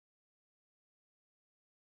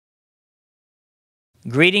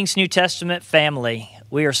Greetings, New Testament family.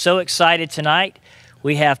 We are so excited tonight.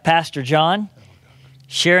 We have Pastor John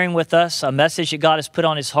sharing with us a message that God has put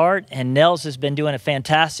on his heart, and Niels has been doing a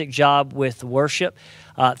fantastic job with worship.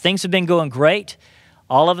 Things have been going great.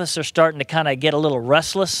 All of us are starting to kind of get a little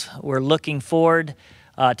restless. We're looking forward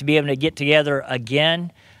to be able to get together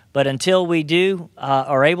again. But until we do,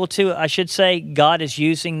 are able to, I should say, God is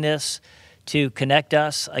using this to connect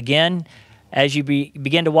us again. As you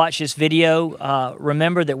begin to watch this video,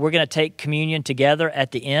 remember that we're going to take communion together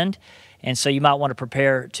at the end. And so you might want to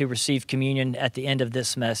prepare to receive communion at the end of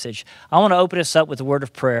this message. I want to open us up with a word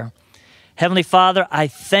of prayer. Heavenly Father, I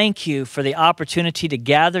thank you for the opportunity to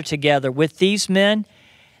gather together with these men,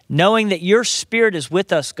 knowing that your Spirit is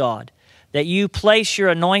with us, God, that you place your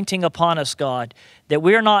anointing upon us, God, that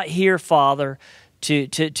we're not here, Father, to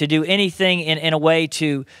do anything in a way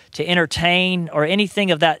to entertain or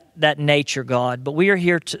anything of that nature, God. But we are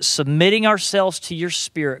here submitting ourselves to your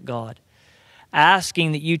Spirit, God,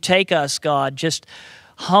 asking that you take us, God, just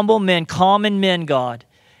humble men, common men, God,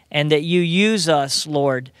 and that you use us,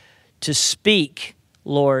 Lord, to speak,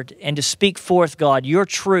 Lord, and to speak forth, God, your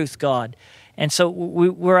truth, God. And so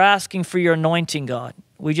we're asking for your anointing, God.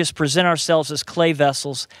 We just present ourselves as clay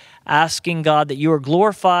vessels, asking, God, that you are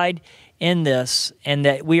glorified in this, and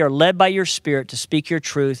that we are led by your Spirit to speak your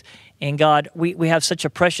truth. And God, we have such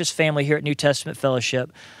a precious family here at New Testament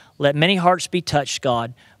Fellowship. Let many hearts be touched,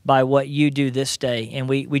 God, by what you do this day. And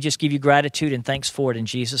we just give you gratitude and thanks for it in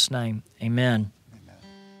Jesus' name. Amen.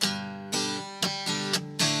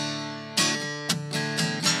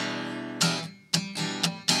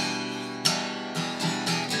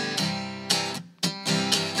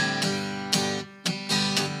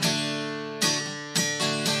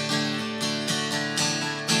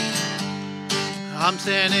 I'm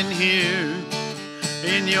standing here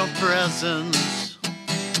in your presence,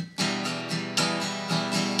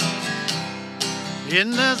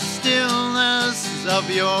 in the stillness of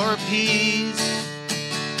your peace,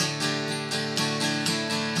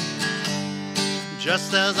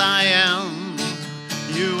 just as I am,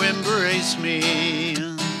 you embrace me.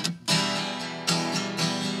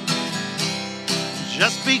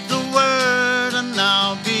 Just speak the word and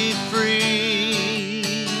I'll be free.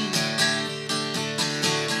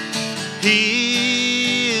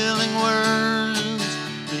 Healing words,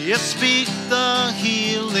 yes, speak the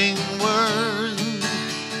healing word.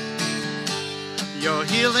 Your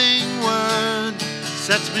healing word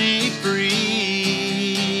sets me free.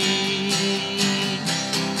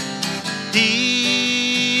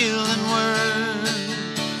 Healing word,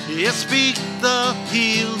 yes, speak the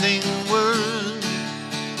healing word.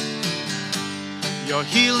 Your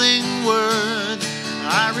healing word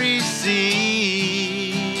I receive.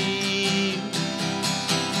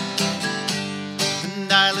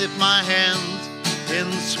 I lift my hands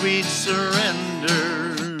in sweet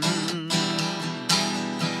surrender.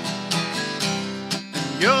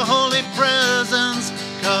 And your holy presence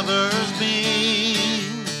covers me.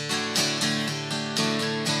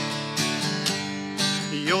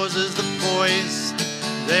 Yours is the voice,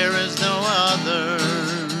 there is no other.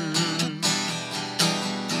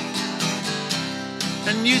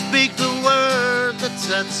 And you speak the word that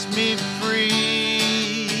sets me free.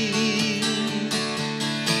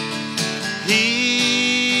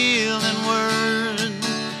 Healing word,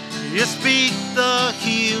 you speak the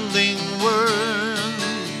healing word.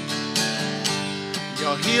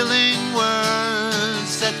 Your healing word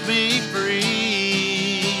sets me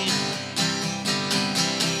free.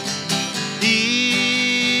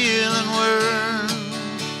 Healing word,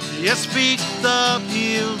 you speak the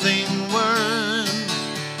healing word.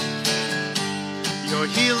 Your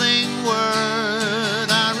healing word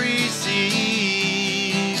I receive.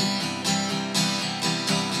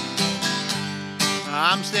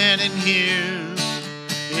 I'm standing here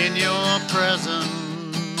in your presence,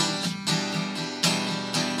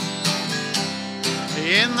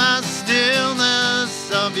 in the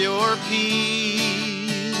stillness of your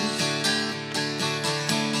peace,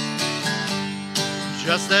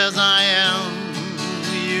 just as I am,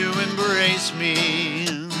 you embrace me.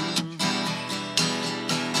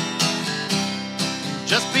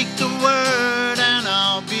 Just speak the word and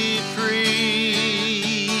I'll be free.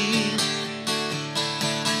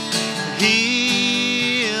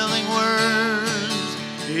 Healing words,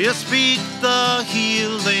 you speak the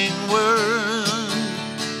healing word.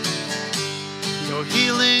 Your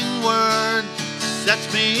healing word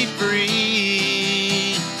sets me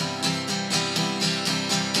free.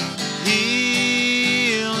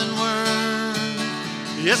 Healing word,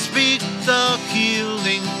 you speak the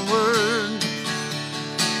healing word.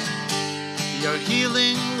 Your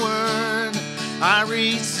healing word I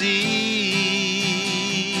receive.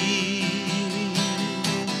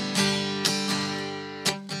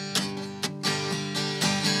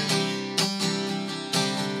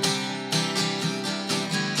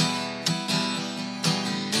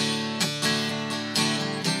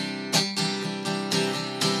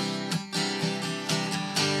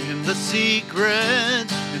 In the secret,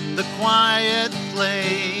 in the quiet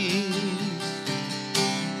place,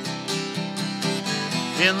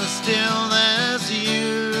 in the stillness,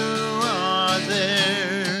 you are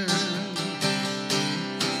there.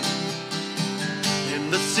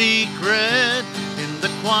 In the secret, in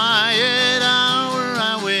the quiet hour,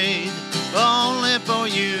 I wait only for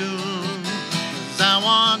you, 'cause I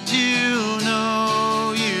want to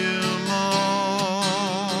know you more.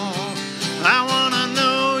 I want to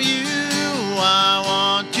know you. I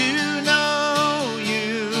want to know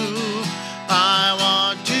you. I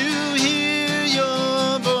want to hear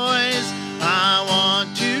your voice. I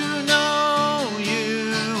want to know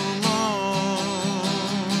you more.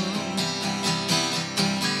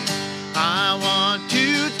 I want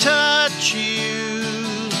to touch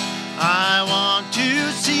you. I want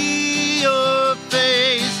to see your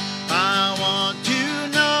face. I want to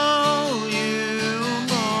know you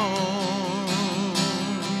more.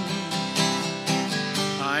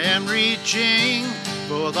 I am reaching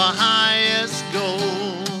for the highest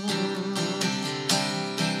goal,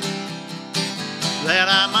 that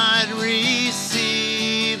I might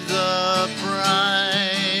receive the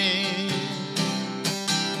prize.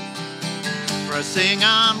 Pressing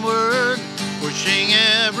onward, pushing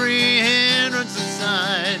every hindrance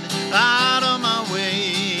aside, out of my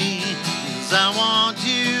way, 'cause I want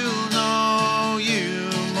to know you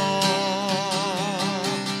more.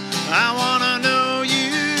 I want to know you.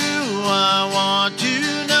 I want to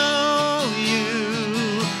know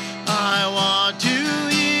you. I want to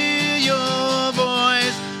hear your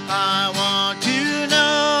voice. I want to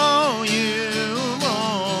know you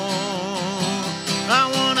more. I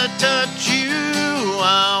want to touch you.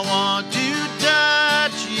 I want to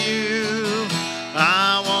touch you.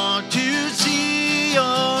 I want to see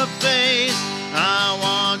your face. I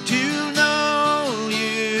want to know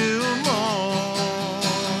you more.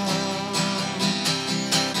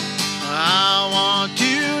 I want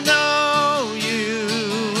to know you.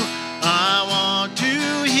 I want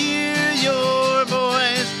to hear your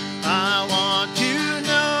voice. I want to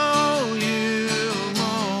know you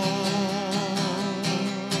more.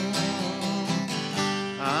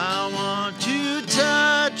 I want to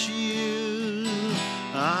touch you.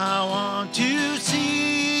 I want to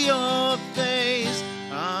see your face.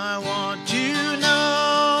 I want to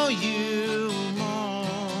know you more.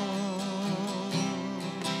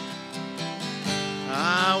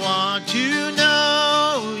 I want to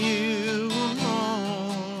know you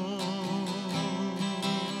more.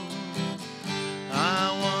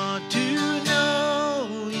 I want to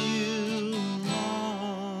know you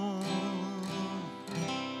more.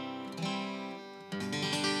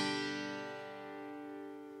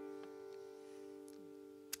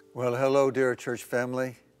 Well, hello, dear church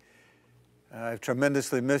family. I've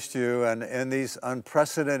tremendously missed you, and in these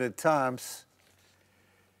unprecedented times,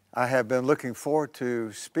 I have been looking forward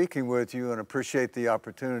to speaking with you and appreciate the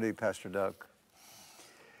opportunity, Pastor Doug.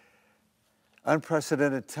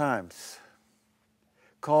 Unprecedented times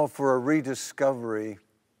call for a rediscovery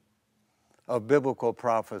of biblical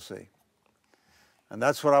prophecy. And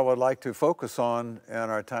that's what I would like to focus on in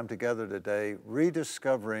our time together today,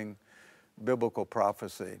 rediscovering biblical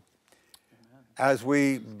prophecy. As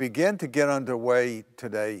we begin to get underway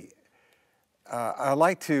today, I'd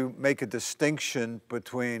like to make a distinction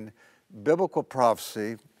between biblical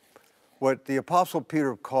prophecy, what the Apostle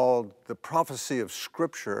Peter called the prophecy of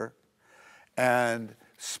Scripture, and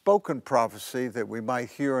spoken prophecy that we might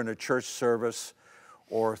hear in a church service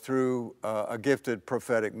or through a gifted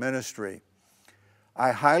prophetic ministry.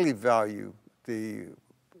 I highly value the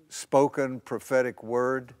spoken prophetic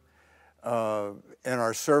word in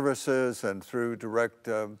our services and through direct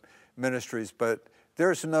ministries, but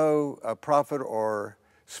there's no prophet or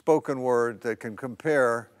spoken word that can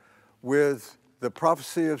compare with the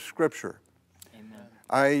prophecy of Scripture. Amen.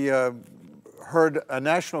 I heard a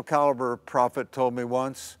national caliber prophet told me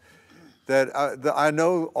once that I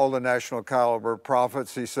know all the national caliber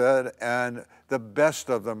prophets, he said, and the best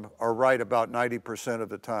of them are right about 90% of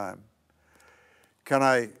the time. Can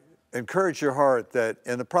I encourage your heart that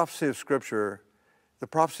in the prophecy of Scripture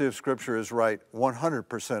is right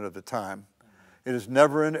 100% of the time. It is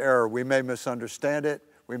never in error. We may misunderstand it,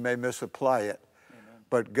 we may misapply it,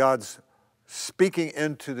 but God's speaking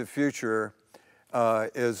into the future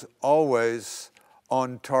is always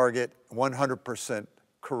on target, 100%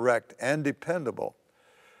 correct and dependable.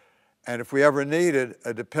 And if we ever needed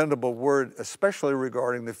a dependable word, especially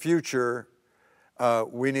regarding the future,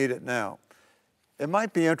 we need it now. It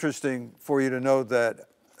might be interesting for you to know that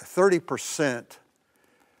 30%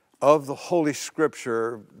 of the Holy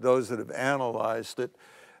Scripture, those that have analyzed it,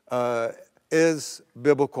 is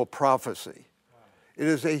biblical prophecy. It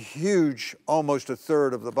is a huge, almost a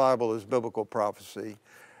third of the Bible is biblical prophecy.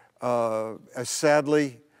 As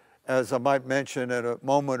sadly, as I might mention in a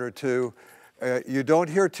moment or two, you don't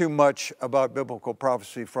hear too much about biblical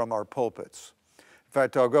prophecy from our pulpits. In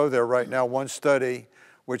fact, I'll go there right now. One study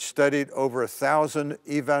which studied over 1,000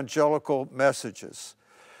 evangelical messages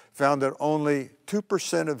found that only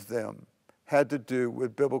 2% of them had to do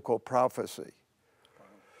with biblical prophecy.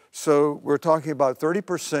 So we're talking about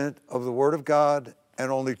 30% of the Word of God,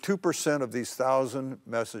 and only 2% of these 1,000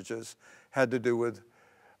 messages had to do with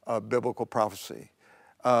biblical prophecy.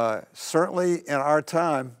 Certainly in our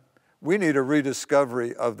time, we need a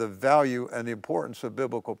rediscovery of the value and the importance of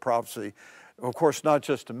biblical prophecy. Of course, not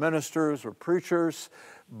just to ministers or preachers,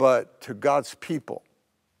 but to God's people.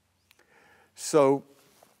 So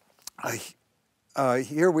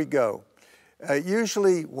here we go.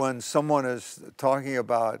 Usually when someone is talking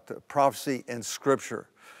about prophecy in Scripture,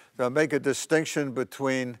 they'll make a distinction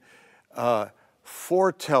between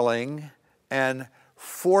foretelling and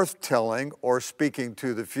forthtelling, or speaking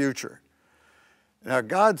to the future. Now,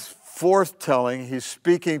 God's forthtelling, He's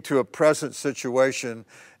speaking to a present situation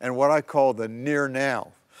and what I call the near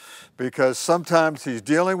now. Because sometimes He's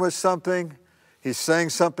dealing with something, He's saying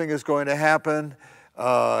something is going to happen.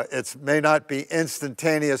 It may not be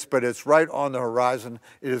instantaneous, but it's right on the horizon.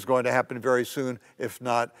 It is going to happen very soon, if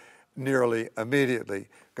not nearly immediately.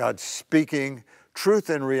 God's speaking truth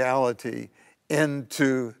and reality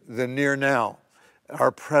into the near now,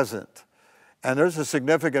 our present. And there's a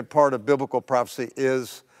significant part of biblical prophecy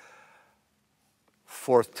is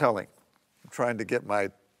forthtelling. I'm trying to get my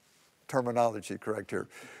terminology correct here.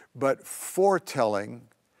 But foretelling,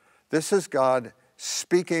 this is God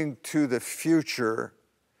speaking to the future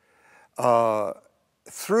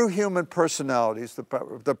through human personalities,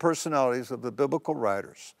 the personalities of the biblical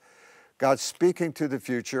writers. God speaking to the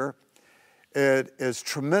future. It is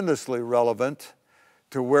tremendously relevant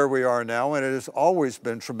to where we are now, and it has always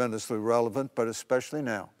been tremendously relevant, but especially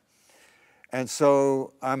now. And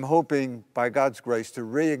so I'm hoping, by God's grace, to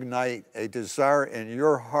reignite a desire in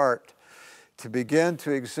your heart to begin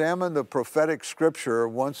to examine the prophetic Scripture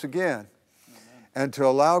once again. Amen. And to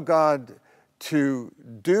allow God to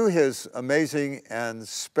do His amazing and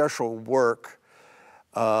special work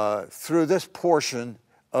through this portion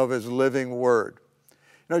of His living Word.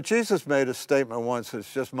 You know, Jesus made a statement once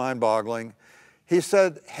that's just mind-boggling. He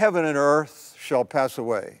said, "Heaven and earth shall pass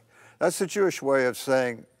away." That's the Jewish way of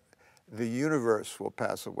saying the universe will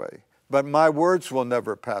pass away, but my words will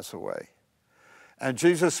never pass away. And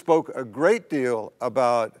Jesus spoke a great deal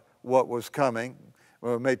about what was coming.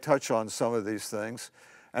 We may touch on some of these things.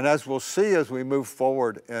 And as we'll see as we move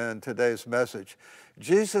forward in today's message,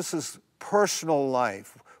 Jesus' personal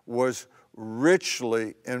life was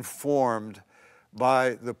richly informed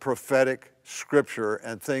by the prophetic Scripture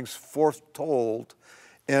and things foretold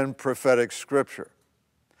in prophetic Scripture.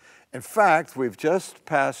 In fact, we've just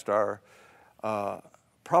passed our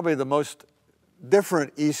probably the most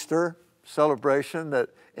different Easter celebration that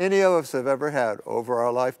any of us have ever had over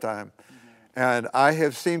our lifetime. And I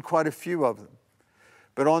have seen quite a few of them.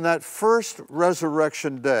 But on that first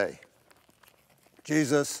resurrection day,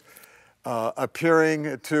 Jesus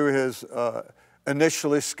appearing to His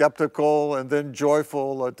initially skeptical and then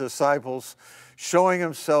joyful disciples, showing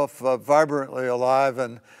Himself vibrantly alive.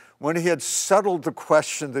 And when He had settled the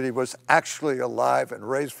question that He was actually alive and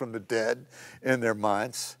raised from the dead in their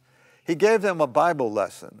minds, He gave them a Bible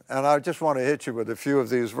lesson. And I just want to hit you with a few of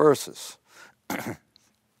these verses.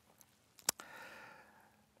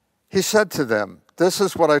 He said to them, "This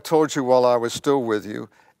is what I told you while I was still with you.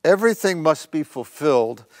 Everything must be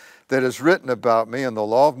fulfilled that is written about me in the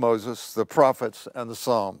law of Moses, the prophets, and the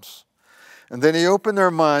Psalms." And then He opened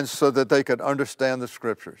their minds so that they could understand the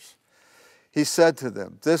Scriptures. He said to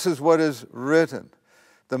them, "This is what is written.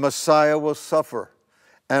 The Messiah will suffer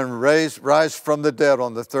and rise from the dead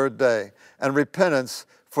on the third day, and repentance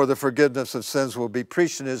for the forgiveness of sins will be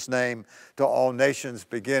preached in His name to all nations,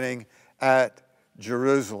 beginning at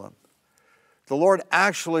Jerusalem." The Lord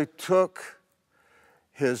actually took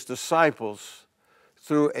His disciples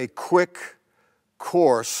through a quick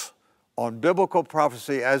course on biblical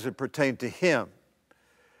prophecy as it pertained to Him.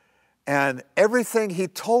 And everything He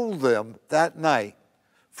told them that night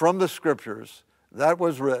from the Scriptures that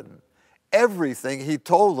was written everything he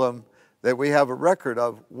told them that we have a record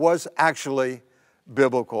of was actually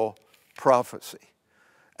biblical prophecy.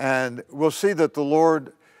 And we'll see that the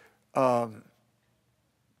Lord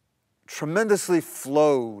tremendously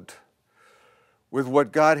flowed with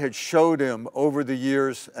what God had showed him over the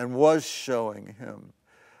years and was showing him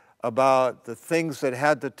about the things that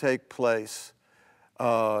had to take place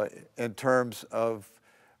in terms of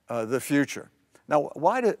the future. Now,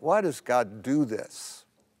 why does God do this?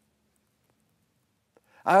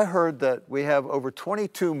 I heard that we have over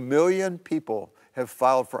 22 million people have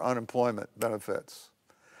filed for unemployment benefits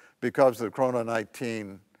because of the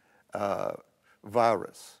Corona-19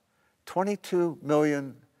 virus. 22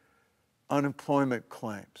 million unemployment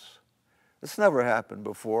claims. This never happened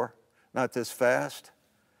before, not this fast.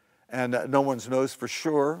 And no one knows for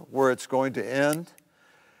sure where it's going to end.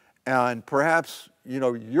 And perhaps,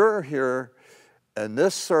 you're here in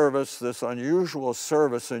this service, this unusual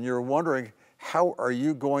service, and you're wondering, how are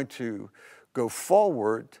you going to go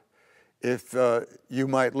forward if you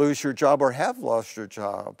might lose your job or have lost your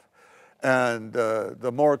job? And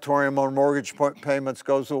the moratorium on mortgage payments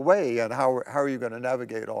goes away, and how are you going to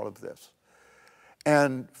navigate all of this?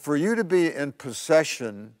 And for you to be in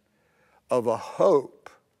possession of a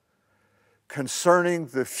hope concerning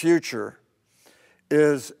the future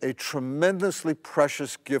is a tremendously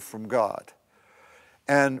precious gift from God.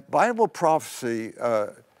 And Bible prophecy,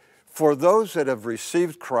 for those that have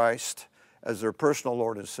received Christ as their personal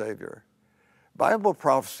Lord and Savior, Bible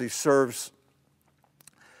prophecy serves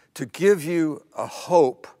to give you a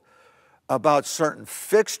hope about certain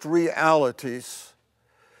fixed realities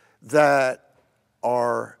that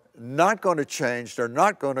are not going to change, they're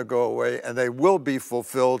not going to go away, and they will be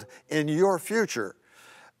fulfilled in your future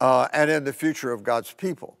and in the future of God's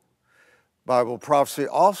people. Bible prophecy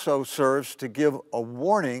also serves to give a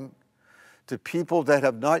warning to people that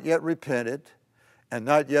have not yet repented and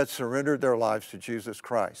not yet surrendered their lives to Jesus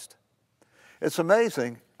Christ. It's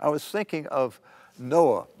amazing. I was thinking of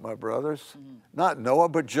Noah, my brothers. Not Noah,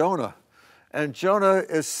 but Jonah. And Jonah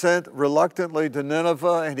is sent reluctantly to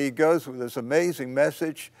Nineveh, and he goes with this amazing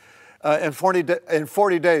message. In 40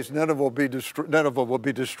 days, Nineveh will be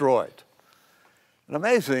destroyed. An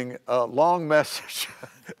amazing long message.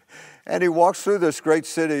 And he walks through this great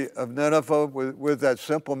city of Nineveh with that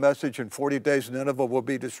simple message, in 40 days, Nineveh will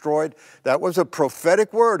be destroyed. That was a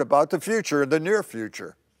prophetic word about the future, the near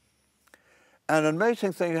future. And an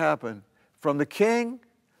amazing thing happened. From the king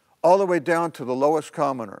all the way down to the lowest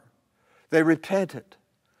commoner, they repented.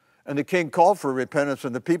 And the king called for repentance,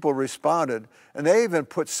 and the people responded. And they even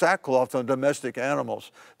put sackcloth on domestic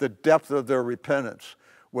animals. The depth of their repentance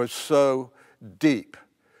was so deep.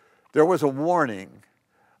 There was a warning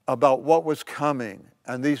about what was coming,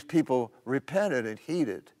 and these people repented and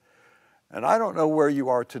heeded. And I don't know where you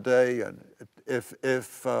are today, and if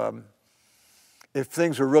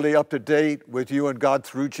things are really up to date with you and God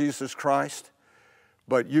through Jesus Christ,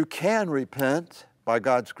 but you can repent by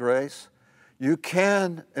God's grace. You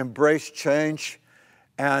can embrace change,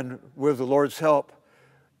 and with the Lord's help,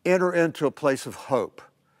 enter into a place of hope.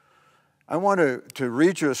 I want to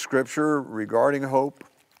read you a scripture regarding hope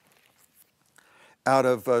out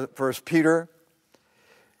of 1 Peter.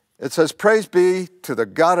 It says, "Praise be to the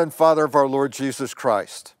God and Father of our Lord Jesus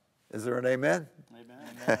Christ." Is there an amen?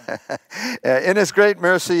 In his great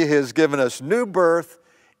mercy, he has given us new birth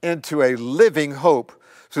into a living hope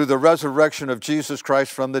through the resurrection of Jesus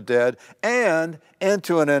Christ from the dead, and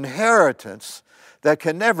into an inheritance that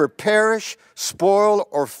can never perish, spoil,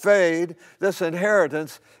 or fade. This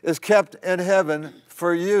inheritance is kept in heaven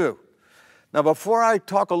for you. Now, before I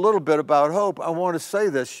talk a little bit about hope, I want to say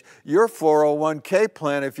this. Your 401k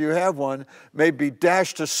plan, if you have one, may be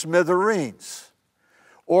dashed to smithereens.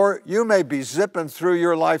 Or you may be zipping through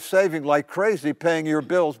your life saving like crazy, paying your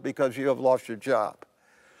bills because you have lost your job.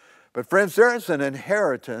 But friends, there is an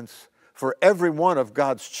inheritance for every one of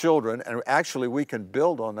God's children, and actually we can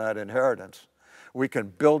build on that inheritance. We can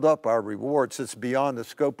build up our rewards. It's beyond the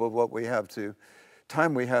scope of what we have to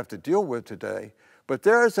deal with today. But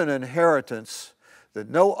there is an inheritance that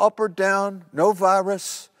no up or down, no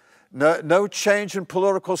virus, no change in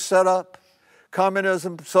political setup,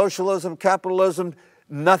 communism, socialism, capitalism,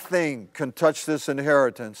 nothing can touch this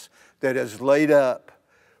inheritance that is laid up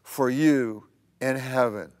for you in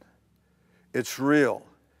heaven. It's real,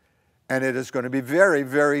 and it is going to be very,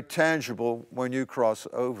 very tangible when you cross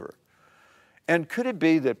over. And could it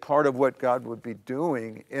be that part of what God would be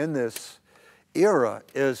doing in this era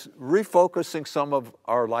is refocusing some of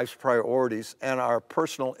our life's priorities and our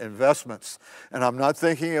personal investments? And I'm not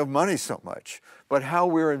thinking of money so much, but how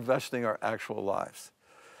we're investing our actual lives.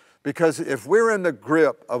 Because if we're in the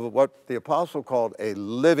grip of what the apostle called a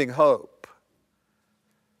living hope,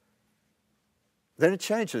 then it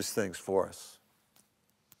changes things for us.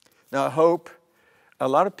 Now, hope, a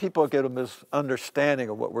lot of people get a misunderstanding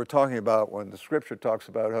of what we're talking about when the scripture talks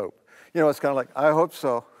about hope. You know, it's kind of like, I hope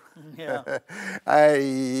so. Yeah.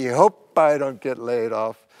 I hope I don't get laid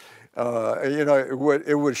off. You know,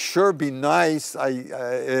 it would sure be nice.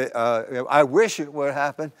 I wish it would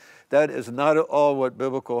happen. That is not at all what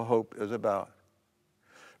biblical hope is about.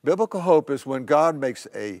 Biblical hope is when God makes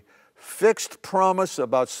a fixed promise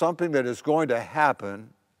about something that is going to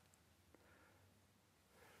happen,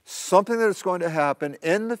 something that is going to happen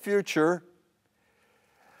in the future.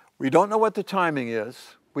 We don't know what the timing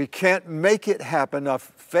is. We can't make it happen. Now,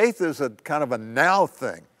 faith is a kind of a now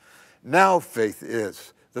thing. Now faith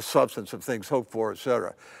is the substance of things hoped for,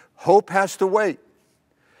 etc. Hope has to wait,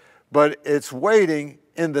 but it's waiting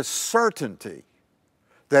in the certainty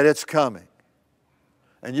that it's coming.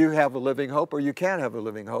 And you have a living hope, or you can have a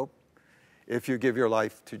living hope, if you give your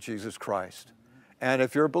life to Jesus Christ. And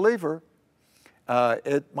if you're a believer,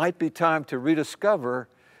 it might be time to rediscover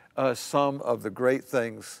some of the great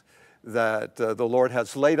things that the Lord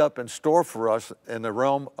has laid up in store for us in the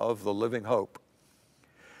realm of the living hope.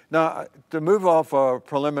 Now, to move off our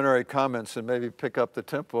preliminary comments and maybe pick up the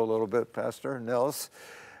tempo a little bit, Pastor Niels,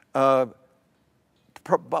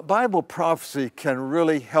 Bible prophecy can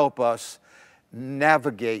really help us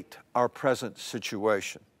navigate our present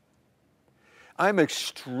situation. I'm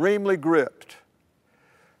extremely gripped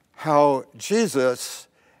how Jesus,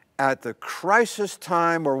 at the crisis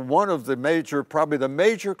time, or one of the major, probably the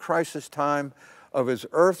major crisis time of his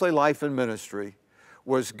earthly life and ministry,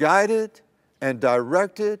 was guided and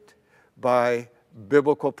directed by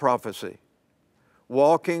biblical prophecy.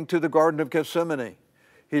 Walking to the Garden of Gethsemane,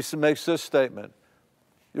 he makes this statement: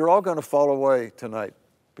 you're all going to fall away tonight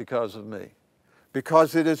because of me.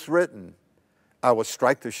 Because it is written, I will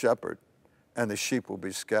strike the shepherd and the sheep will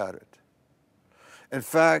be scattered. In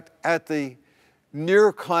fact, at the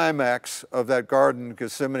near climax of that Garden of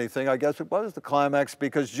Gethsemane thing, I guess it was the climax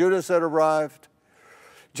because Judas had arrived,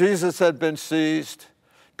 Jesus had been seized,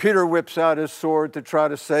 Peter whips out his sword to try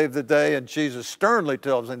to save the day, and Jesus sternly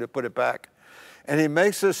tells him to put it back. And he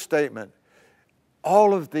makes this statement: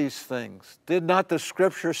 all of these things, did not the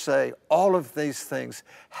scripture say all of these things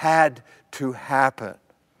had to happen?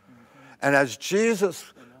 And as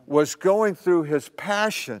Jesus was going through his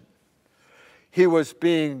passion, he was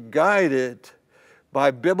being guided by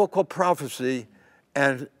biblical prophecy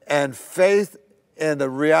and faith in the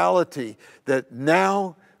reality that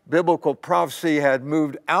now biblical prophecy had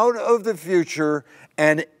moved out of the future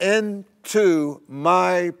and into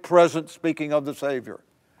my present, speaking of the Savior.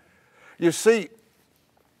 You see,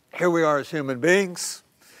 here we are as human beings,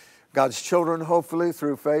 God's children, hopefully,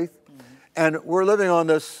 through faith. And we're living on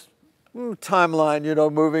this timeline, you know,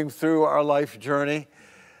 moving through our life journey.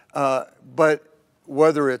 But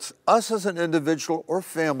whether it's us as an individual or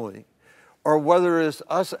family, or whether it's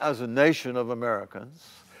us as a nation of Americans,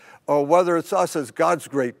 or whether it's us as God's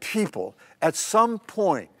great people, at some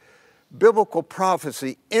point, biblical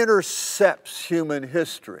prophecy intercepts human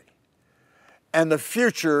history, and the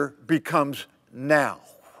future becomes now,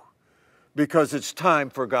 because it's time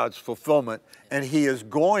for God's fulfillment, and he is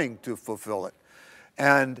going to fulfill it.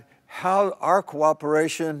 And how our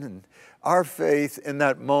cooperation and our faith in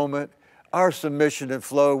that moment, our submission and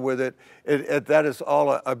flow with it, that is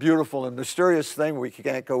all a beautiful and mysterious thing. We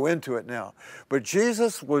can't go into it now. But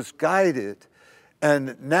Jesus was guided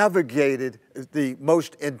and navigated the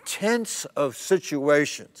most intense of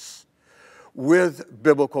situations with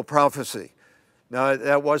biblical prophecy. Now,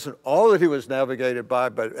 that wasn't all that he was navigated by,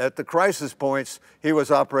 but at the crisis points, he was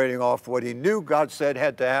operating off what he knew God said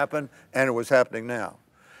had to happen, and it was happening now.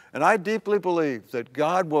 And I deeply believe that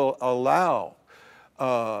God will allow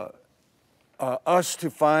us to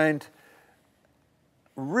find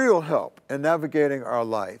real help in navigating our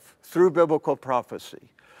life through biblical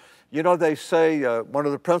prophecy. You know, they say one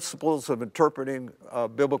of the principles of interpreting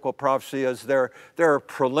biblical prophecy is there are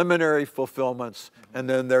preliminary fulfillments, and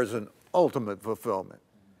then there's an ultimate fulfillment.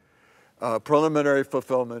 Preliminary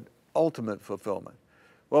fulfillment, ultimate fulfillment.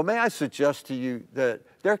 Well, may I suggest to you that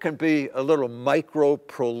there can be a little micro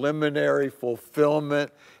preliminary fulfillment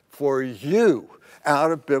for you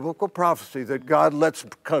out of biblical prophecy that God lets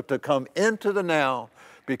to come into the now,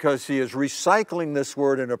 because he is recycling this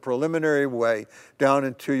word in a preliminary way down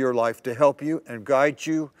into your life to help you and guide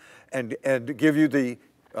you and give you the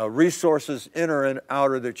resources, inner and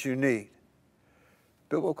outer, that you need.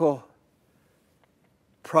 Biblical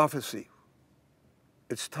prophecy,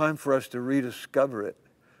 it's time for us to rediscover it,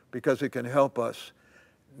 because it can help us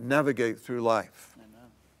navigate through life.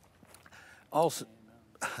 Also,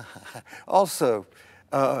 also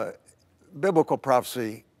biblical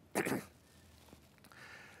prophecy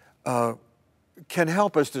can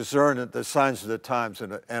help us discern the signs of the times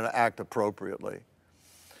and act appropriately.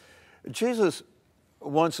 Jesus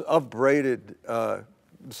once upbraided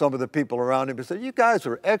some of the people around him and said, "You guys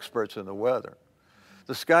are experts in the weather.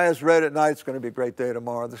 The sky is red at night, it's going to be a great day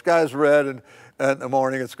tomorrow. The sky is red and in the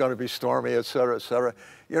morning it's going to be stormy, et cetera, et cetera.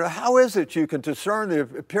 You know, how is it you can discern the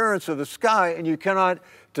appearance of the sky and you cannot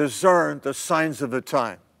discern the signs of the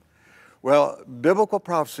time?" Well, biblical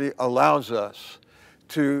prophecy allows us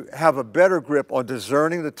to have a better grip on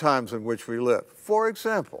discerning the times in which we live. For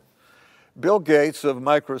example, Bill Gates of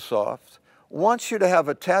Microsoft wants you to have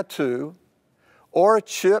a tattoo or a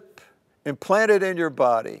chip implanted in your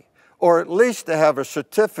body, or at least to have a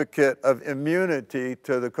certificate of immunity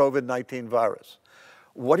to the COVID-19 virus.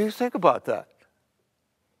 What do you think about that?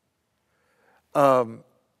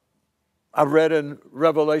 I read in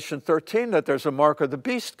Revelation 13 that there's a mark of the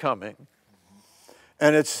beast coming,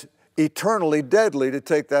 and it's eternally deadly to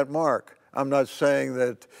take that mark. I'm not saying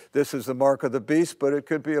that this is the mark of the beast, but it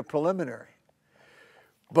could be a preliminary.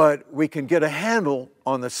 But we can get a handle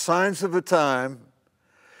on the signs of the time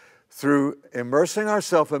through immersing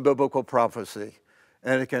ourselves in biblical prophecy,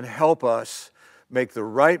 and it can help us make the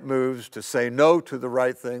right moves to say no to the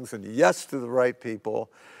right things and yes to the right people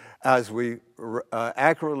as we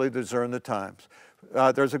accurately discern the times.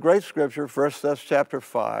 There's a great scripture, 1 Thessalonians chapter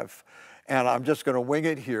 5, and I'm just going to wing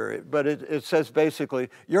it here, but it says basically,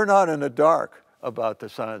 you're not in the dark about the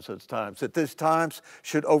signs of the times, that these times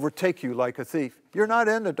should overtake you like a thief. You're not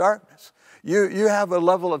in the darkness. You have a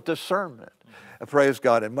level of discernment. Praise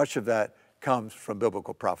God, and much of that comes from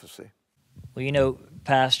biblical prophecy. Well, you know,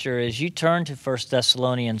 Pastor, as you turn to 1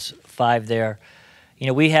 Thessalonians 5 there, you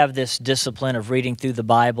know, we have this discipline of reading through the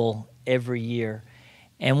Bible every year.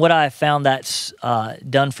 And what I found that's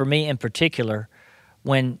done for me in particular,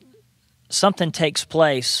 when something takes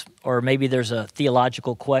place, or maybe there's a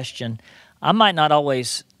theological question, I might not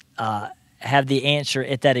always have the answer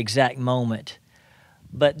at that exact moment.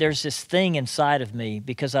 But there's this thing inside of me,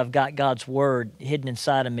 because I've got God's Word hidden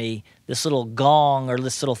inside of me, this little gong or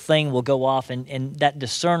this little thing will go off, and that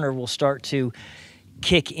discerner will start to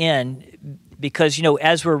kick in. Because, you know,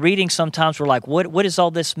 as we're reading, sometimes we're like, what does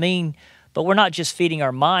all this mean? But we're not just feeding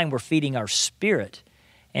our mind, we're feeding our spirit.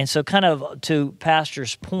 And so kind of to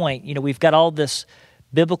Pastor's point, you know, we've got all this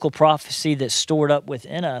biblical prophecy that's stored up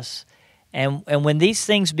within us. And when these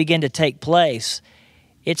things begin to take place,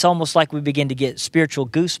 it's almost like we begin to get spiritual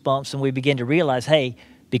goosebumps, and we begin to realize, hey,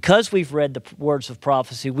 because we've read the words of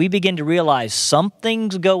prophecy, we begin to realize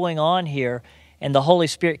something's going on here, and the Holy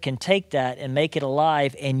Spirit can take that and make it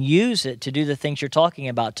alive and use it to do the things you're talking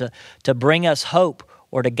about, to bring us hope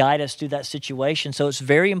or to guide us through that situation. So it's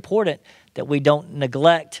very important that we don't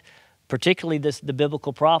neglect particularly the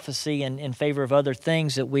biblical prophecy in favor of other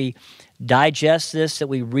things, that we digest this, that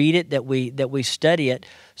we read it, that we study it,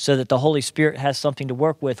 so that the Holy Spirit has something to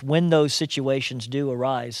work with when those situations do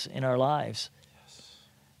arise in our lives. Yes.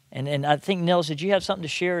 And I think, Niels, did you have something to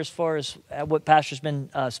share as far as what Pastor's been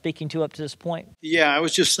speaking to up to this point? Yeah, I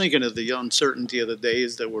was just thinking of the uncertainty of the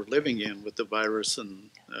days that we're living in with the virus. And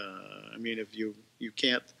I mean, if you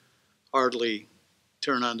can't hardly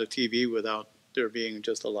turn on the TV without there being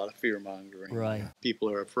just a lot of fear-mongering. Right. People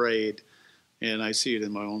are afraid, and I see it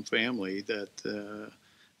in my own family, that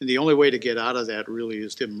the only way to get out of that really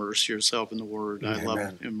is to immerse yourself in the Word. Amen. I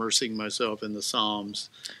love immersing myself in the Psalms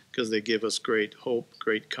because they give us great hope,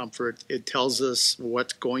 great comfort. It tells us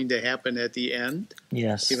what's going to happen at the end,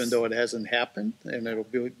 yes, even though it hasn't happened, and there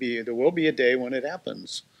will be a day when it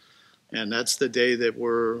happens, and that's the day that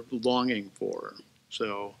we're longing for.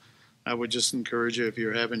 So I would just encourage you, if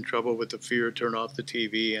you're having trouble with the fear, turn off the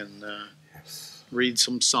TV and read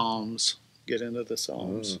some Psalms. Get into the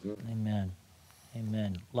Psalms. Mm-hmm. Amen.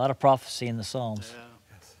 Amen. A lot of prophecy in the Psalms.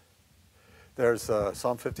 Yeah. Yes. There's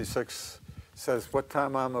Psalm 56 says, "What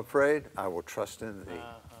time I'm afraid, I will trust in thee."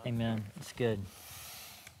 Amen. That's good.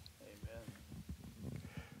 Amen.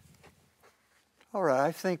 All right,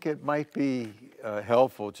 I think it might be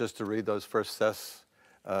helpful just to read those first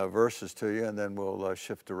verses to you, and then we'll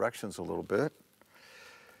shift directions a little bit.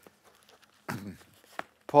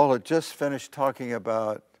 Paul had just finished talking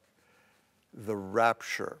about the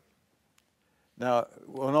rapture. Now,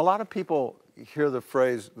 when a lot of people hear the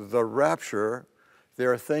phrase the rapture,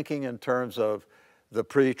 they're thinking in terms of the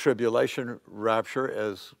pre-tribulation rapture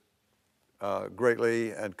as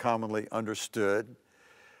greatly and commonly understood.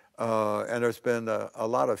 And there's been a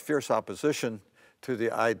lot of fierce opposition to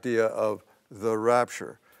the idea of the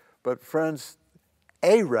rapture. But friends,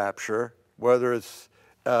 a rapture, whether it's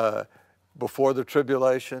before the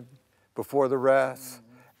tribulation, before the wrath,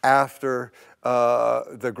 after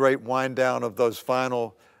the great wind down of those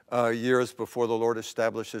final years before the Lord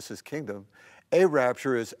establishes his kingdom, a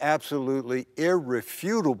rapture is absolutely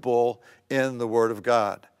irrefutable in the Word of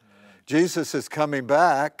God. Jesus is coming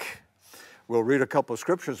back. We'll read a couple of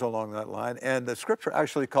scriptures along that line, and the scripture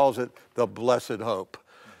actually calls it the blessed hope,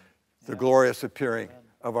 the glorious appearing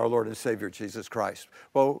of our Lord and Savior Jesus Christ.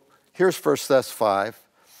 Well, here's 1 Thess 5.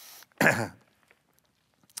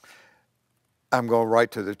 I'm going right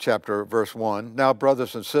to the chapter, verse 1. Now,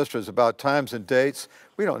 brothers and sisters, about times and dates,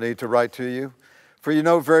 we don't need to write to you, for you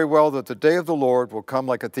know very well that the day of the Lord will come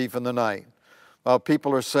like a thief in the night. While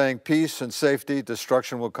people are saying peace and safety,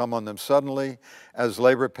 destruction will come on them suddenly, as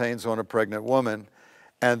labor pains on a pregnant woman,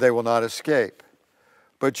 and they will not escape.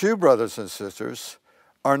 But you, brothers and sisters,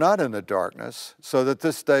 are not in the darkness, so that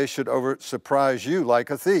this day should surprise you like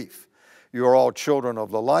a thief. You are all children of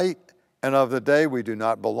the light and of the day. We do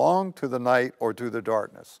not belong to the night or to the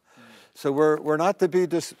darkness. So we're not to be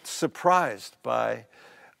surprised by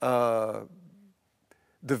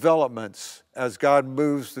developments as God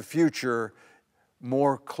moves the future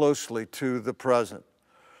more closely to the present.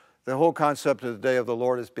 The whole concept of the day of the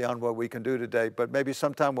Lord is beyond what we can do today, but maybe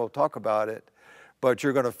sometime we'll talk about it, but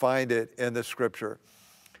you're going to find it in the scripture.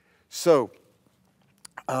 So,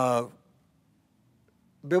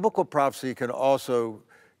 biblical prophecy can also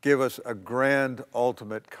give us a grand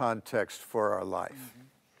ultimate context for our life.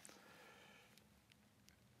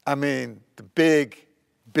 I mean, the big,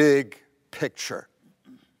 big picture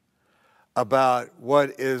about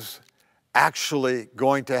what is actually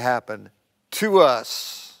going to happen to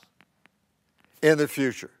us in the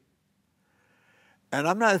future. And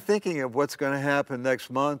I'm not thinking of what's going to happen next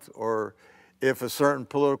month, or if a certain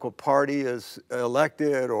political party is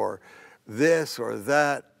elected, or this or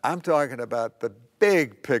that. I'm talking about the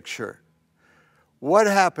big picture. What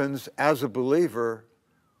happens as a believer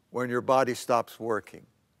when your body stops working?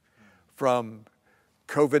 From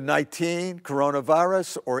COVID-19,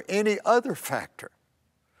 coronavirus, or any other factor.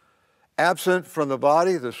 Absent from the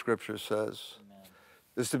body, the scripture says,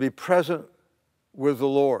 is to be present with the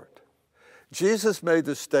Lord. Jesus made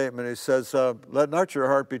this statement. He says, let not your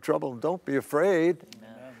heart be troubled, and don't be afraid.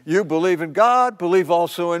 Amen. You believe in God, believe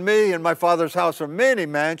also in me. In my Father's house are many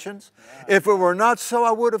mansions. Yeah. If it were not so,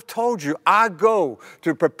 I would have told you. I go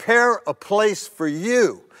to prepare a place for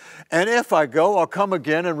you. And if I go, I'll come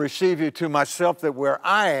again and receive you to myself, that where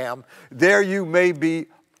I am, there you may be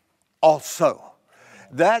also.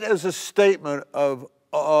 That is a statement of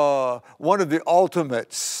one of the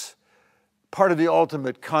ultimates, part of the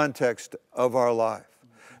ultimate context of our life.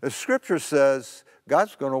 The scripture says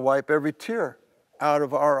God's going to wipe every tear out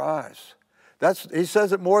of our eyes. He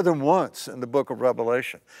says it more than once in the book of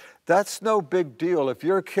Revelation. That's no big deal. If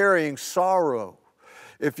you're carrying sorrow,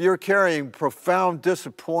 if you're carrying profound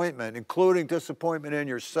disappointment, including disappointment in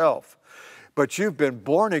yourself, but you've been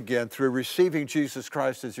born again through receiving Jesus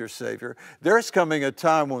Christ as your Savior, there's coming a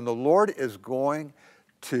time when the Lord is going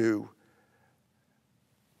to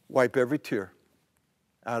wipe every tear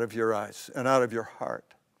out of your eyes and out of your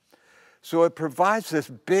heart. So it provides this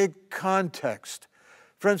big context.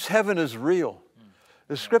 Friends, heaven is real.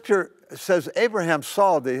 The scripture says Abraham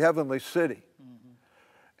saw the heavenly city.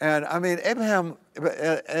 And I mean, Abraham,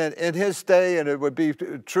 in his day, and it would be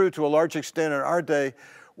true to a large extent in our day,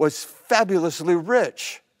 was fabulously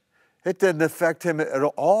rich. It didn't affect him at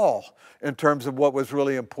all in terms of what was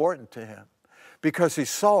really important to him, because he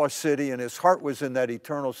saw a city and his heart was in that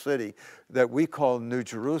eternal city that we call New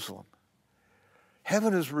Jerusalem.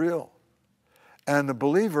 Heaven is real, and the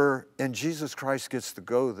believer in Jesus Christ gets to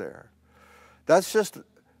go there. That's just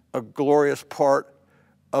a glorious part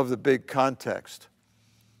of the big context.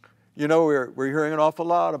 You know, we're hearing an awful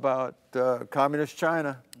lot about communist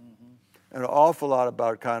China, an awful lot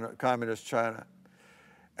about communist China.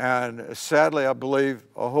 And sadly, I believe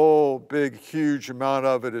a whole big, huge amount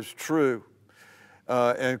of it is true,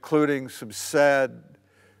 including some sad,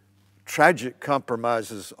 tragic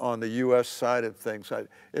compromises on the U.S. side of things.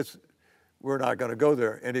 We're not going to go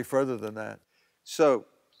there any further than that. So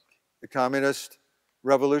the communist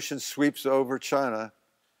revolution sweeps over China,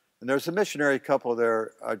 and there's a missionary couple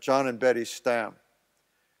there, John and Betty Stam,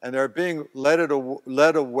 and they're being led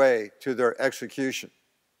away to their execution.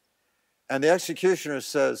 And the executioner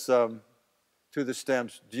says to the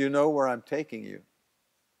Stams, "Do you know where I'm taking you?"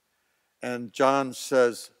 And John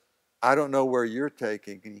says, "I don't know where you're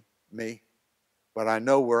taking me, but I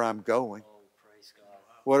know where I'm going." Oh, praise God.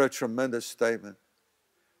 What a tremendous statement.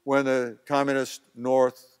 When the communist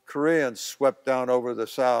North Koreans swept down over the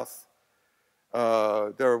South,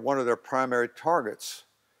 one of their primary targets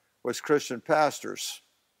was Christian pastors.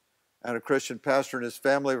 And a Christian pastor and his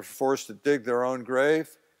family were forced to dig their own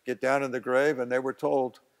grave, get down in the grave, and they were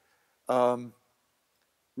told,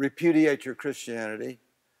 repudiate your Christianity,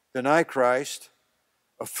 deny Christ,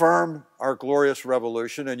 affirm our glorious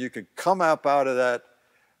revolution, and you can come up out of that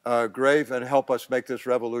grave and help us make this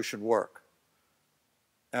revolution work.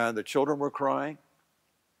 And the children were crying.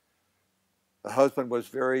 The husband was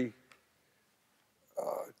very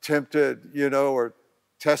tempted, or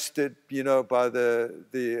tested, by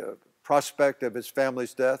the prospect of his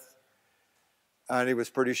family's death. And he was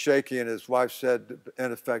pretty shaky, and his wife said,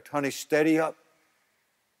 in effect, honey, steady up.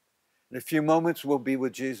 In a few moments, we'll be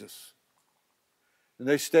with Jesus. And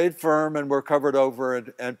they stayed firm and were covered over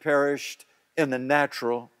and perished in the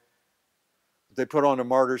natural. They put on a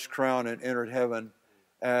martyr's crown and entered heaven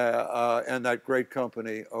and that great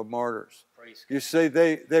company of martyrs. You see,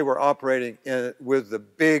 they were operating with the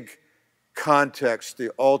big context,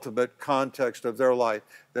 the ultimate context of their life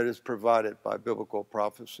that is provided by biblical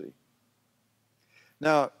prophecy.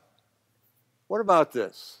 Now, what about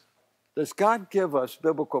this? Does God give us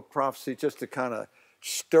biblical prophecy just to kind of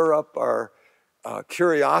stir up our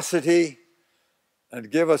curiosity and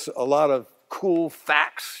give us a lot of cool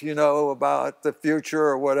facts, about the future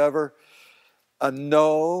or whatever?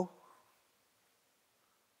 No.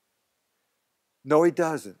 No, he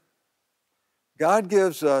doesn't. God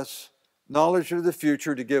gives us knowledge of the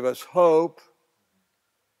future to give us hope,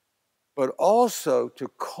 but also to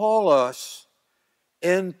call us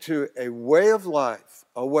into a way of life,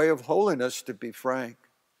 a way of holiness, to be frank,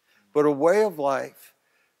 but a way of life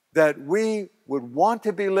that we would want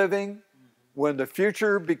to be living when the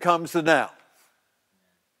future becomes the now.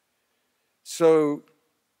 So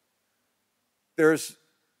there's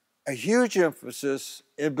a huge emphasis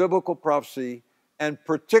in biblical prophecy, and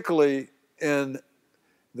particularly in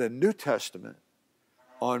the New Testament,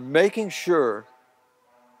 on making sure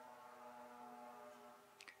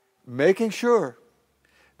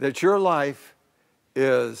that your life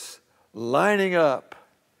is lining up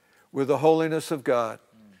with the holiness of God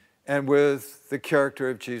and with the character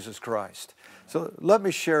of Jesus Christ. So let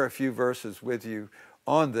me share a few verses with you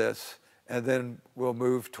on this, and then we'll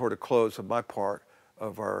move toward a close of my part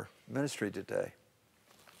of our ministry today.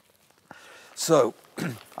 So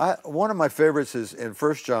one of my favorites is in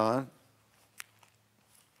 1 John.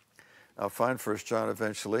 I'll find 1 John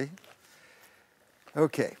eventually.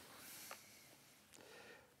 Okay.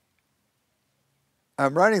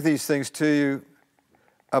 I'm writing these things to you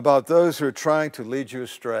about those who are trying to lead you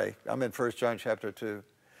astray. I'm in 1 John chapter 2.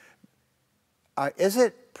 Is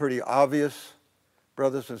it pretty obvious,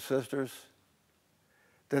 brothers and sisters,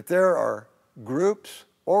 that there are groups,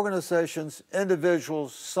 organizations,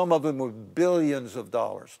 individuals, some of them with billions of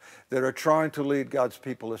dollars, that are trying to lead God's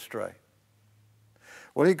people astray?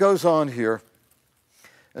 Well, he goes on here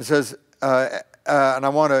and says, and I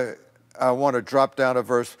want to drop down a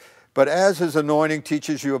verse. But as his anointing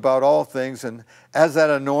teaches you about all things, and as that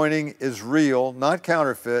anointing is real, not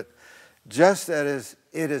counterfeit, just as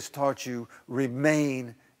it has taught you,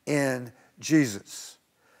 remain in Jesus.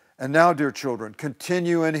 And now, dear children,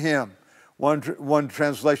 continue in him. One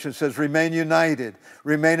translation says, remain united,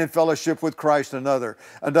 remain in fellowship with Christ. Another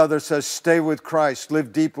says, stay with Christ,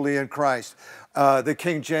 live deeply in Christ. The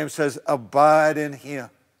King James says, abide in him.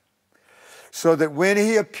 So that when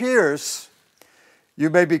he appears, you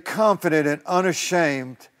may be confident and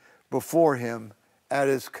unashamed before him at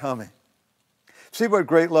his coming. See what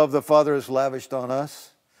great love the Father has lavished on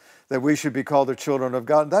us, that we should be called the children of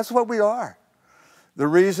God. And that's what we are. The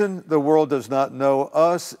reason the world does not know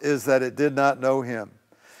us is that it did not know him.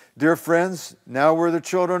 Dear friends, now we're the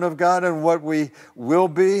children of God, and what we will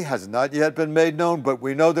be has not yet been made known, but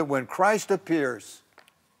we know that when Christ appears,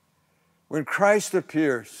 I'm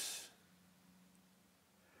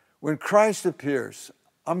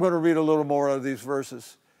going to read a little more of these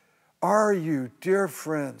verses. Are you, dear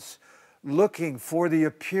friends, looking for the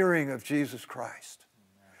appearing of Jesus Christ?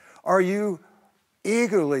 Are you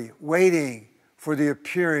eagerly waiting for the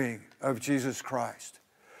appearing of Jesus Christ?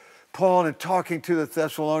 Paul, in talking to the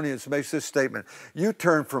Thessalonians, makes this statement: you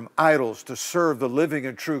turn from idols to serve the living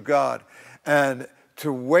and true God, and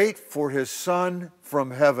to wait for his Son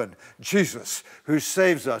from heaven, Jesus, who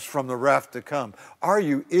saves us from the wrath to come. Are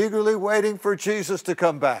you eagerly waiting for Jesus to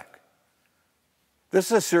come back? This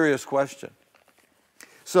is a serious question.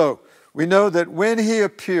 So we know that when he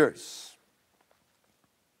appears,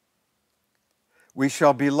 we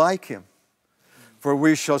shall be like him, for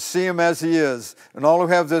we shall see him as he is. And all who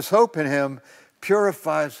have this hope in him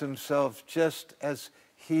purifies themselves just as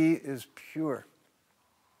he is pure.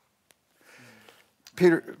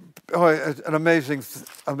 Peter, an amazing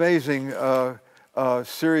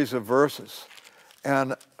series of verses.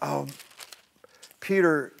 And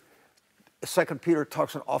Peter, 2 Peter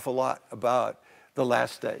talks an awful lot about the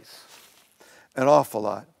last days. An awful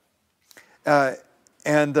lot.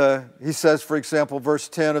 And he says, for example, verse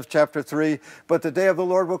 10 of chapter 3, "But the day of the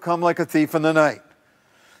Lord will come like a thief in the night.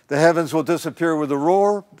 The heavens will disappear with a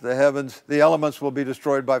roar. The elements will be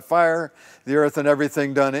destroyed by fire. The earth and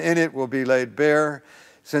everything done in it will be laid bare.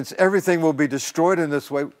 Since everything will be destroyed in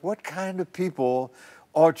this way, what kind of people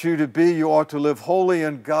ought you to be? You ought to live holy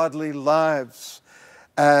and godly lives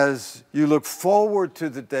as you look forward to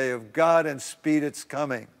the day of God and speed its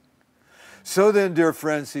coming. So then, dear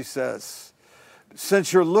friends," he says,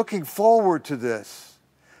 "since you're looking forward to this,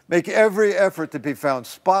 make every effort to be found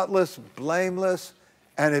spotless, blameless,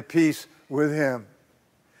 and at peace with Him."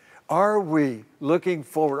 Are we looking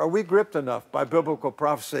forward? Are we gripped enough by biblical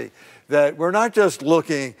prophecy that we're not just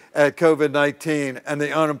looking at COVID-19 and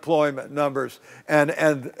the unemployment numbers and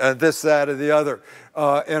this, that, or the other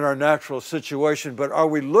in our natural situation, but are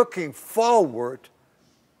we looking forward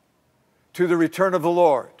to the return of the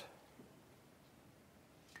Lord?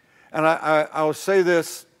 And I'll say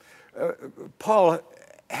this, Paul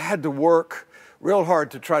had to work real hard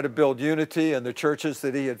to try to build unity in the churches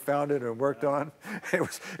that he had founded and worked on.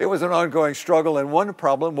 It was an ongoing struggle, and one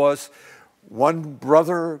problem was one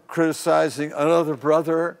brother criticizing another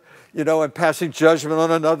brother, and passing judgment on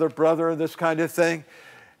another brother and this kind of thing.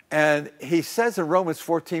 And he says in Romans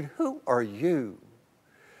 14, "Who are you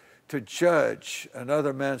to judge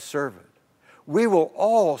another man's servant? We will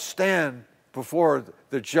all stand before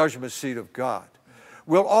the judgment seat of God.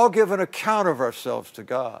 We'll all give an account of ourselves to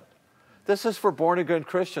God." This is for born-again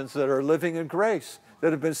Christians that are living in grace,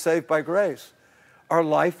 that have been saved by grace. Our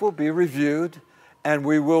life will be reviewed, and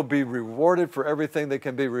we will be rewarded for everything that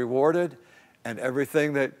can be rewarded and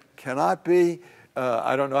everything that cannot be.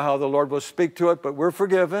 I don't know how the Lord will speak to it, but we're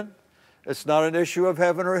forgiven. It's not an issue of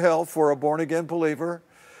heaven or hell for a born-again believer,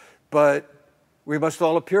 but we must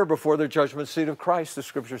all appear before the judgment seat of Christ, the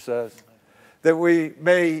Scripture says, that we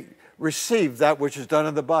may receive that which is done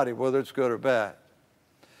in the body, whether it's good or bad.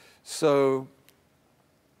 So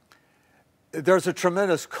there's a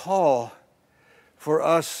tremendous call for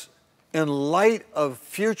us in light of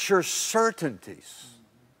future certainties,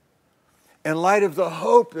 in light of the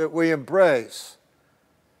hope that we embrace,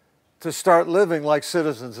 to start living like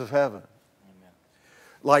citizens of heaven. Amen.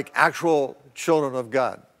 Like actual children of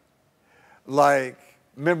God, like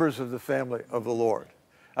members of the family of the Lord.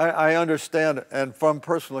 I understand, and from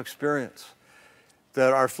personal experience,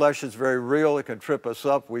 that our flesh is very real. It can trip us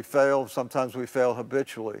up. We fail. Sometimes we fail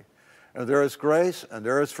habitually. And there is grace, and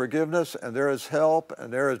there is forgiveness, and there is help,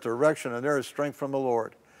 and there is direction, and there is strength from the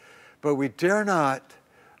Lord. But we dare not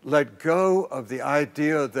let go of the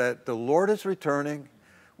idea that the Lord is returning.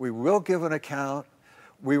 We will give an account.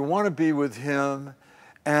 We want to be with Him,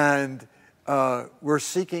 and we're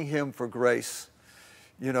seeking Him for grace,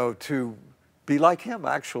 to be like Him,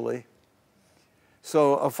 actually.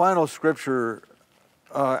 So a final scripture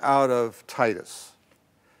out of Titus.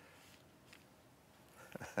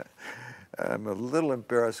 I'm a little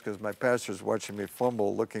embarrassed because my pastor's watching me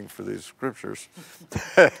fumble looking for these scriptures.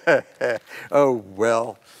 Oh,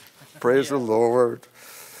 well, praise the Lord.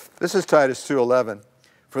 This is Titus 2:11.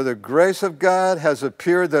 "For the grace of God has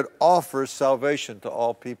appeared that offers salvation to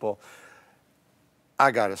all people."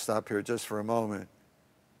 I got to stop here just for a moment.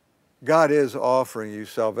 God is offering you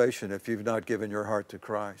salvation if you've not given your heart to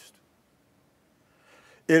Christ.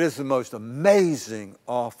 It is the most amazing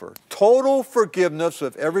offer. Total forgiveness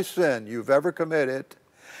of every sin you've ever committed,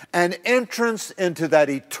 and entrance into that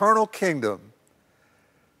eternal kingdom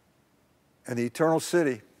and the eternal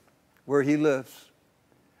city where He lives.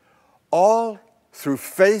 All through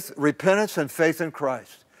faith, repentance, and faith in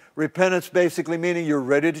Christ. Repentance basically meaning you're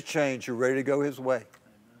ready to change, you're ready to go His way.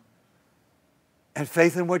 And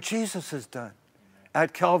faith in what Jesus has done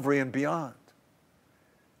at Calvary and beyond.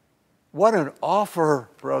 What an offer,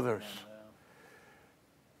 brothers.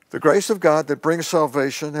 The grace of God that brings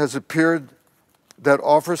salvation has appeared, that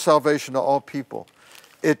offers salvation to all people.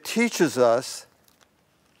 It teaches us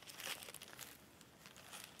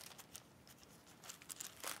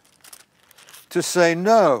to say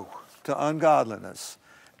no to ungodliness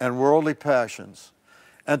and worldly passions,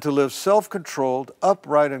 and to live self-controlled,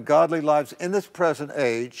 upright, and godly lives in this present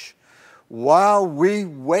age while we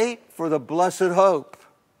wait for the blessed hope,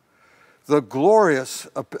 the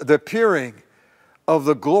appearing of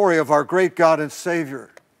the glory of our great God and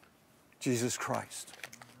Savior, Jesus Christ,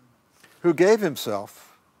 who gave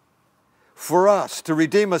Himself for us to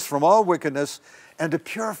redeem us from all wickedness and to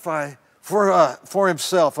purify for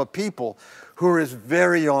himself a people who are his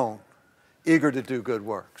very own, eager to do good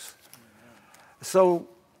works. So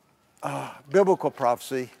biblical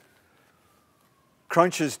prophecy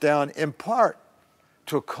crunches down in part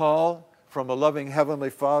to a call from a loving Heavenly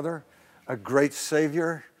Father, a great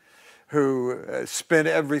Savior who spent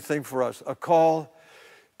everything for us, a call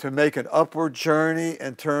to make an upward journey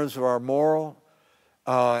in terms of our moral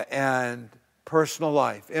and personal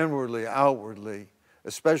life, inwardly, outwardly,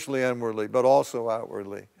 especially inwardly, but also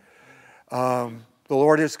outwardly. The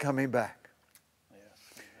Lord is coming back.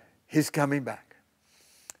 He's coming back.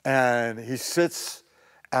 And he sits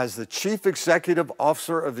as the chief executive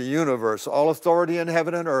officer of the universe, all authority in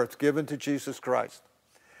heaven and earth given to Jesus Christ.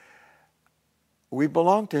 We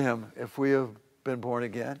belong to him if we have been born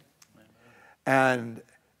again. And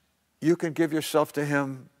you can give yourself to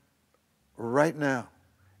him right now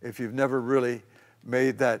if you've never really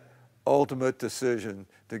made that ultimate decision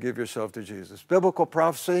to give yourself to Jesus. Biblical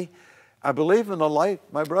prophecy, I believe in the light,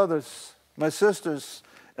 my brothers, my sisters,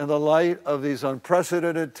 in the light of these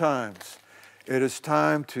unprecedented times, it is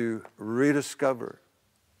time to rediscover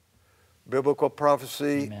biblical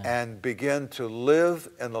prophecy. Amen. And begin to live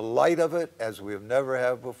in the light of it as we have never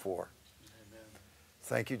have before. Amen.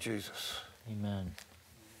 Thank you, Jesus. Amen.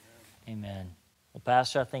 Amen. Well,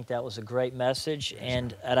 Pastor, I think that was a great message,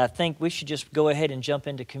 and I think we should just go ahead and jump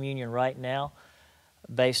into communion right now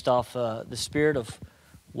based off the spirit of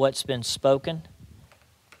what's been spoken.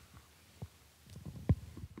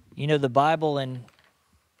 You know, the Bible in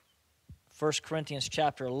 1 Corinthians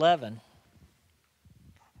chapter 11,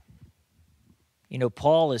 you know,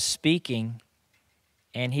 Paul is speaking,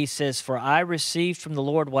 and he says, "For I received from the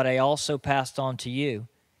Lord what I also passed on to you."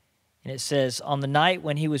 And it says, "On the night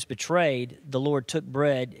when he was betrayed, the Lord took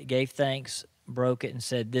bread, gave thanks, broke it, and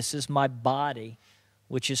said, 'This is my body,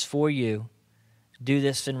 which is for you. Do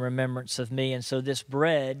this in remembrance of me.'" And so this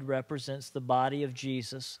bread represents the body of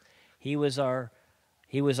Jesus. He was our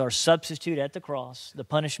substitute at the cross. The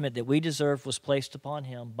punishment that we deserved was placed upon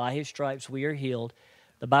him. By his stripes we are healed.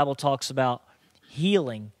 The Bible talks about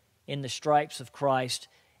healing in the stripes of Christ.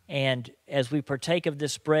 And as we partake of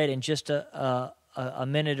this bread in just a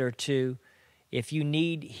minute or two, if you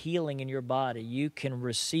need healing in your body, you can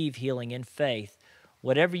receive healing in faith.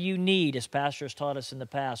 Whatever you need, as Pastor has taught us in the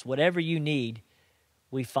past, whatever you need,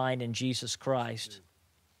 we find in Jesus Christ.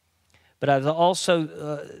 But also,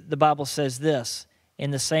 the Bible says this,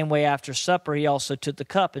 in the same way after supper, he also took the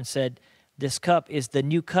cup and said, "This cup is the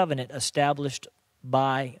new covenant established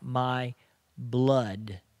by my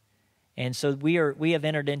blood." And so we have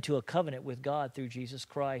entered into a covenant with God through Jesus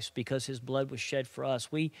Christ because his blood was shed for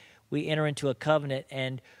us. We enter into a covenant,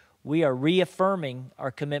 and we are reaffirming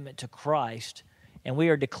our commitment to Christ, and we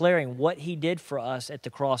are declaring what he did for us at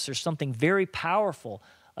the cross. There's something very powerful,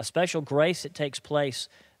 a special grace that takes place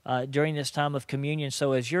during this time of communion.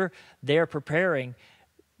 So as you're there preparing,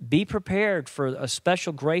 be prepared for a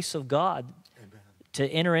special grace of God to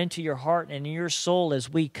enter into your heart and in your soul as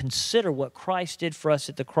we consider what Christ did for us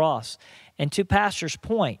at the cross. And to Pastor's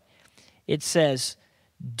point, it says,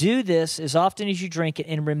 "Do this as often as you drink it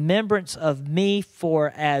in remembrance of me,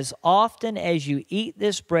 for as often as you eat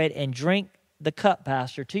this bread and drink the cup,"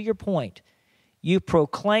 Pastor, to your point, you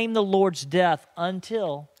proclaim the Lord's death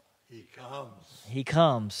until he comes. He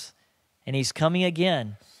comes. And he's coming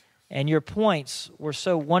again. And your points were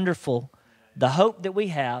so wonderful. The hope that we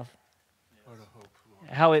have,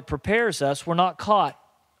 how it prepares us. We're not caught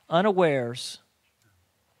unawares.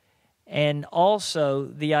 And also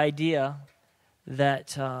the idea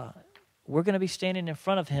that we're going to be standing in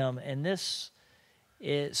front of him. And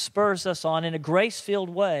it spurs us on in a grace-filled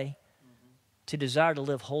way to desire to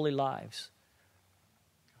live holy lives.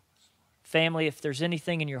 Family, if there's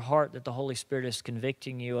anything in your heart that the Holy Spirit is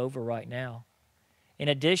convicting you over right now, in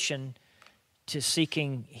addition to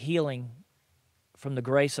seeking healing from the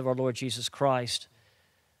grace of our Lord Jesus Christ,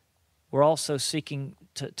 we're also seeking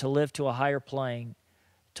to live to a higher plane,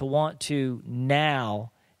 to want to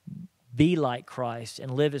now be like Christ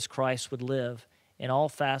and live as Christ would live in all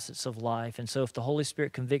facets of life. And so if the Holy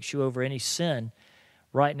Spirit convicts you over any sin,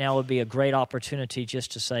 right now would be a great opportunity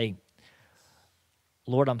just to say,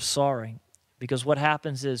 "Lord, I'm sorry." Because what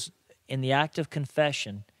happens is, in the act of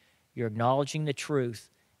confession, you're acknowledging the truth,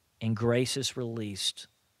 and grace is released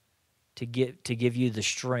to give you the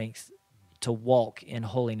strength to walk in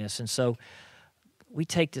holiness. And so we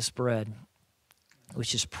take this bread,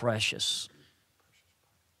 which is precious,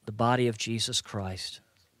 the body of Jesus Christ.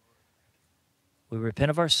 We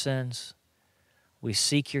repent of our sins. We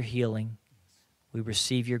seek your healing. We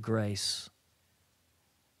receive your grace.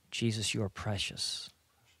 Jesus, you are precious.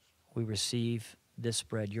 We receive this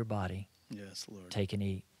bread, your body, Yes, Lord. Take and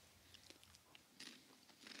eat.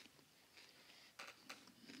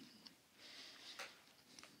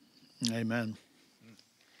 Amen.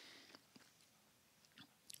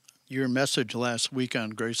 Your message last week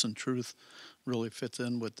on grace and truth really fits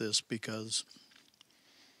in with this, because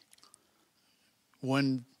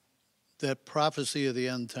when that prophecy of the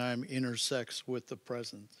end time intersects with the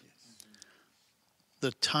present,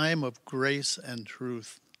 the time of grace and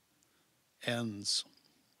truth ends.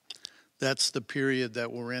 That's the period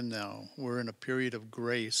that we're in now. We're in a period of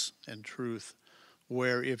grace and truth,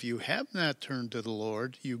 where if you have not turned to the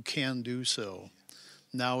Lord, you can do so.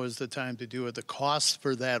 Now is the time to do it. The cost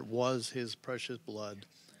for that was his precious blood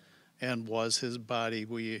and was his body.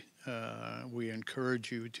 We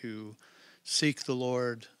encourage you to seek the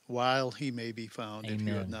Lord while he may be found. Amen. If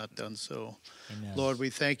you have not done so. Amen. Lord, we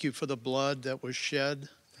thank you for the blood that was shed,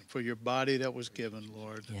 for your body that was given,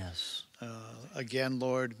 Lord. Yes. Again,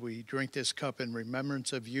 Lord, we drink this cup in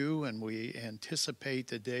remembrance of you, and we anticipate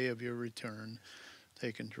the day of your return.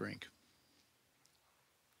 Take and drink.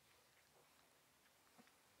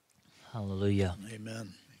 Hallelujah.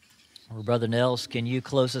 Amen. Well, Brother Niels, can you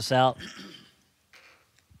close us out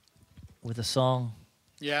with a song?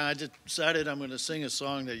 Yeah, I just decided I'm going to sing a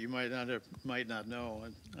song that you might not know.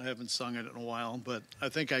 I haven't sung it in a while, but I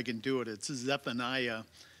think I can do it. It's Zephaniah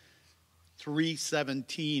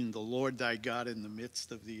 3:17. The Lord thy God in the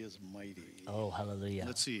midst of thee is mighty. Oh, hallelujah.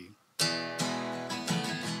 Let's see.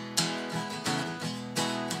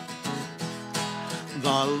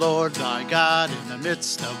 The Lord thy God in the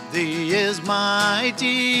midst of thee is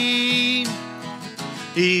mighty.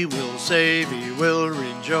 He will save, he will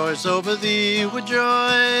rejoice over thee with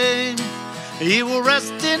joy. He will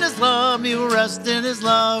rest in his love, he will rest in his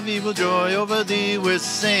love, he will joy over thee with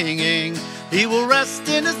singing. He will rest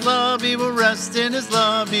in his love, he will rest in his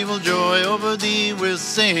love, he will joy over thee with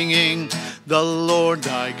singing. The Lord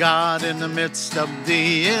thy God in the midst of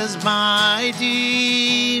thee is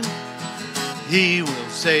mighty. He will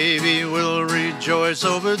save, he will rejoice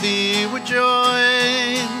over thee with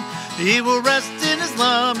joy. He will rest in his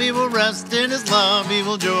love, he will rest in his love, he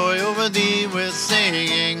will joy over thee with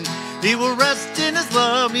singing. He will rest in his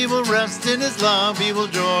love, he will rest in his love, he will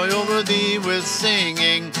joy over thee with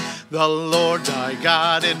singing. The Lord thy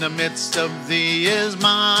God in the midst of thee is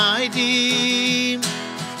mighty.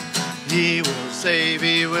 He will save,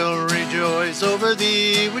 he will rejoice over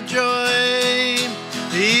thee with joy.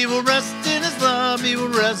 He will rest in his love, he will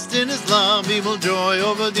rest in his love, he will joy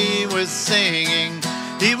over thee with singing.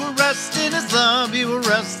 He will rest in his love, he will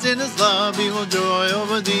rest in his love, he will joy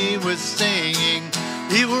over thee with singing.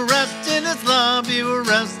 He will rest in his love, he will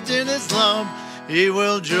rest in his love, he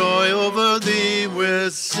will joy over thee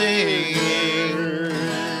with singing.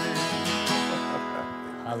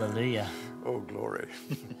 Hallelujah. Oh, glory.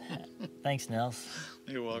 Thanks, Niels.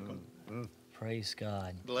 You're welcome. Praise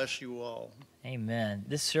God. Bless you all. Amen.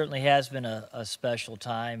 This certainly has been a special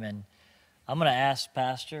time, and I'm going to ask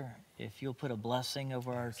Pastor if you'll put a blessing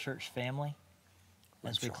over our church family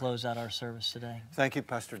as we close out our service today. Thank you,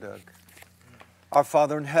 Pastor Doug. Our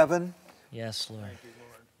Father in heaven, Yes, Lord.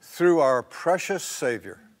 through our precious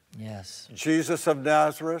Savior, Yes. Jesus of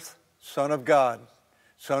Nazareth, Son of God,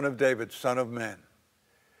 Son of David, Son of Man.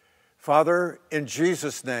 Father, in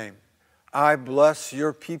Jesus' name, I bless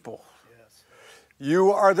your people.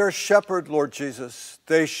 You are their shepherd, Lord Jesus.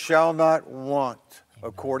 They shall not want,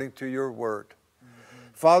 according to your word.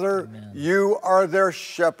 Father, you are their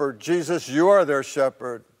shepherd. Jesus, you are their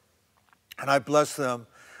shepherd. And I bless them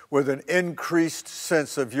with an increased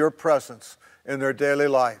sense of your presence in their daily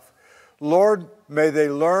life. Lord, may they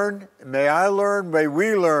learn, may I learn, may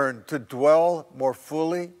we learn to dwell more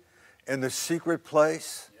fully in the secret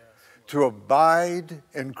place, to abide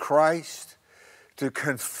in Christ, to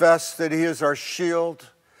confess that he is our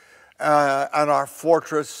shield and our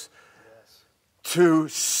fortress, to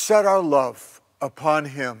set our love upon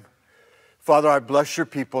him. Father, I bless your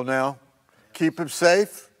people now. Keep them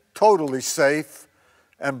safe, totally safe,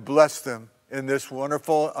 and bless them in this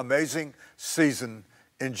wonderful, amazing season.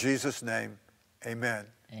 In Jesus' name, amen.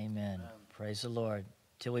 Amen. Praise the Lord.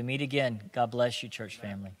 Till we meet again, God bless you, church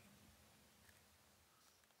family.